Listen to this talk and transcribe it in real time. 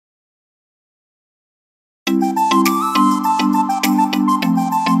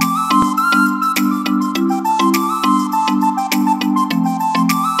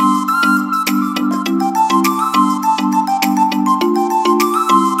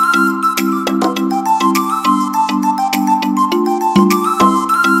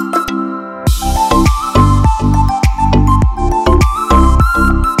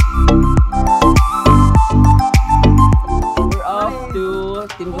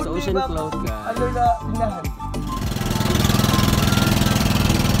Timbos Ocean Float, guys. Ano na inahan?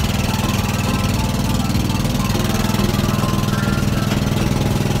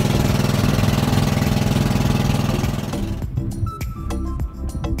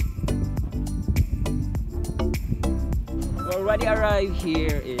 We already arrived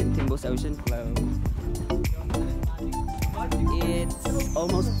here in Timbos Ocean Float. It's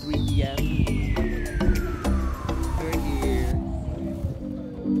almost 3 p.m. We're here.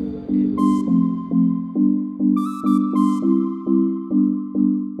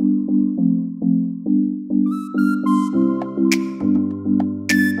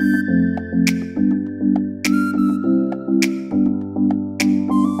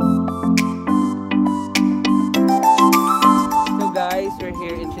 So guys, we're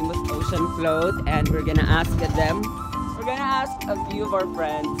here in Timbos Ocean Float and we're gonna ask them. We're gonna ask a few of our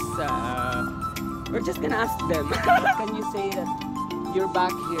friends. We're just gonna ask them. Can you say that you're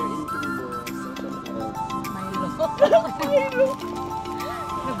back here in Timbos Ocean Float?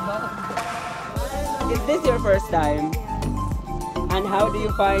 Is this your first time? And how do you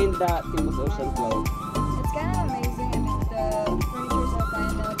find the Timbos Ocean Float? It's kind of amazing. I mean, the furnitures are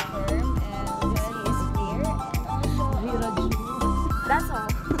kind of firm and the sea is clear. And also, that's all.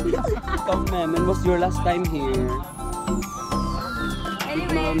 Come, ma'am, when was your last time here?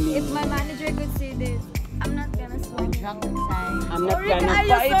 Anyway, if my manager could see this, I'm not gonna swim inside. I'm not Sorry, gonna guys,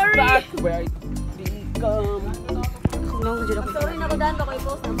 fight sorry. back where I become. Sorry na ko daan ko kay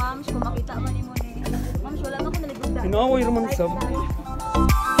post na ma'am, kung makita man ni mo ni. Ma'am, wala na ko naligod. Hinaway naman sab.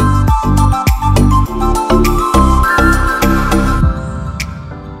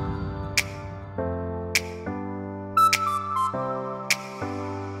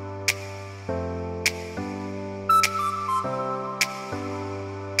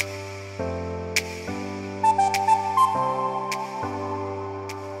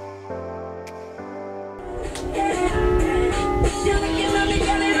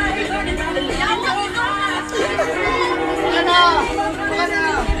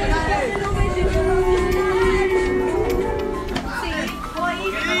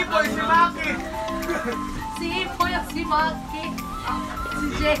 Si Maki, si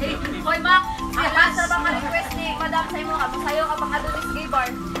Jay. Hoy, Mac, si Hans, sa mga request ni Madam sa imo ka, masayo ka pang adonis gay bar.